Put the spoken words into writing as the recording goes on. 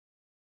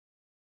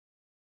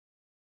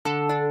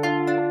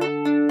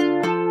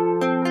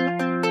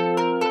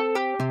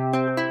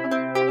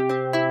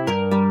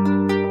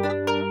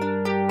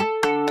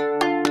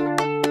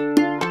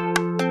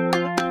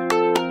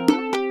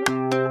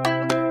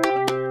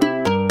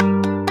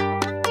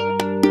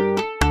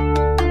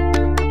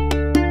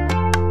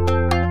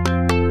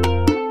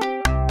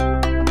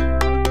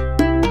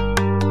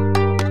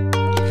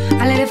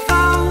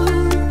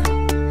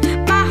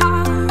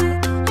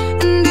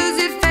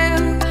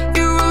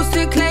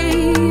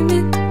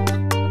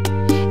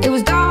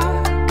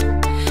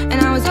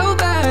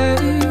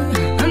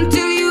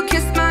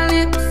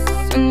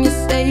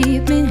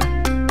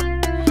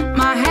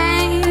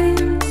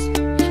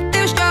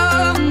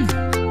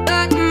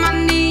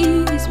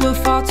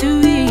fall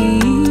too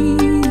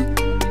weak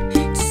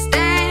to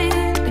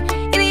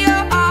stand in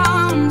your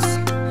arms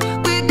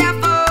without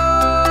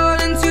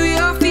falling to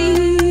your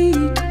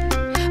feet.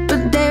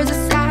 But there's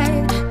a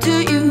side to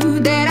you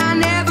that I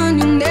never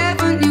knew,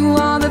 never knew.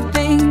 All the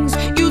things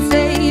you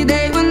say,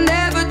 they were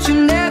never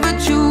true, never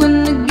true.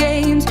 And the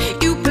games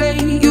you play,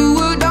 you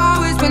would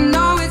always win,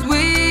 always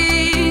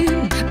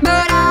win.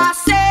 But I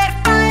set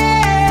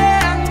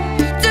fire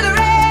to the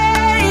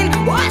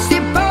rain, watched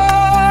it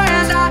pour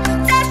as I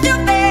touched your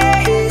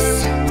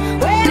face.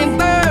 When it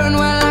burned,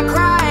 well I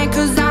cried,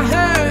 'cause I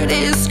heard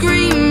it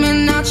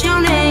screaming out your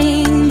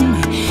name,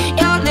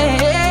 your name.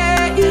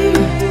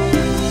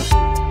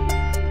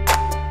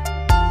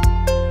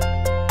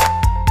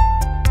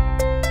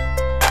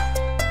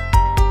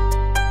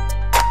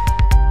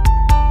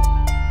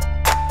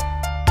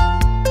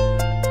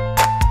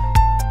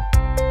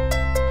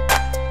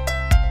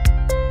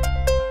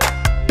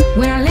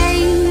 When I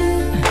lay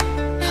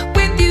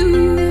with you,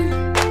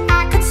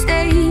 I could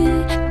stay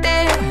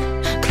there,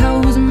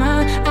 close my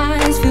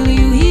eyes, feel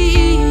you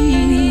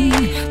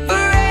here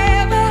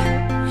forever.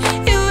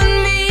 You and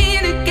me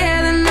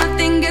together,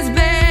 nothing gets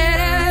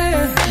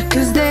better.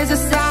 'Cause there's a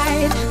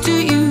side to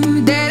you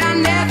that I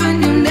never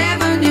knew,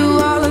 never knew.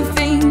 All the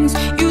things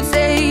you'd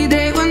say,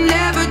 they were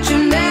never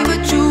true, never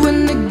true.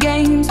 And the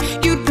games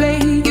you'd play,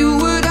 you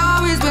would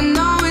always win,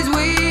 always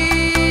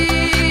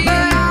win.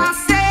 But I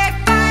set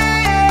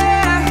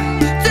fire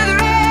to the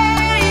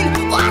rain,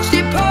 watched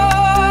it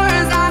pour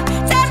as I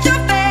touched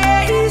your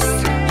face.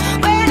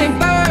 When it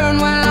burned,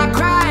 well I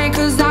cried,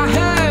 'cause I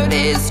heard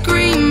it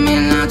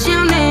screaming out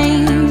your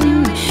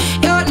name,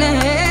 your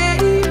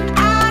name.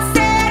 I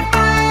set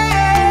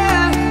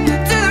fire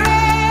to the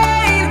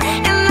rain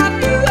and I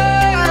threw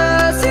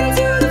us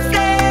into the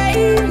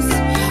flames.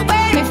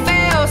 When it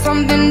fell,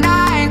 something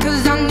died,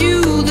 'cause I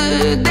knew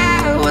that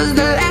that was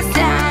the last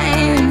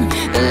time,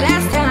 the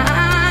last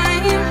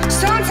time.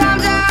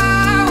 Sometimes I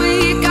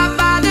wake up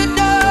by the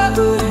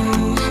door,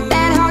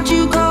 that heart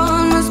you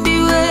gone must be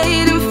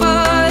waiting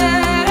for you.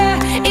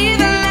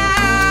 Even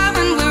now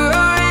when we're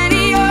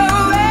already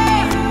over,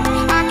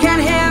 I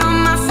can't help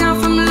myself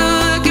from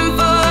looking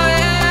for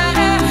you.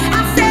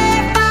 I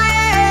set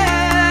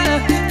fire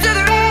to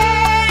the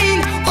rain,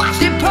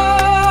 watched it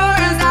pour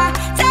as I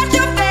touched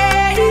your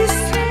face.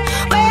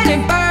 When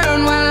it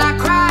burned, well I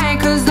cried,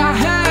 'cause I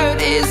heard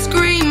it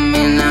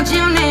screaming out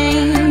your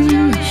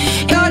name,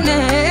 your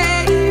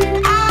name.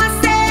 I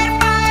set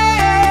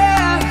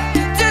fire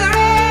to the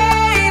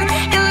rain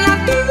and I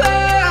threw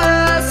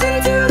us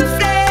into the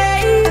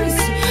flames.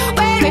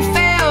 When it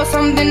fell,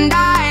 something died.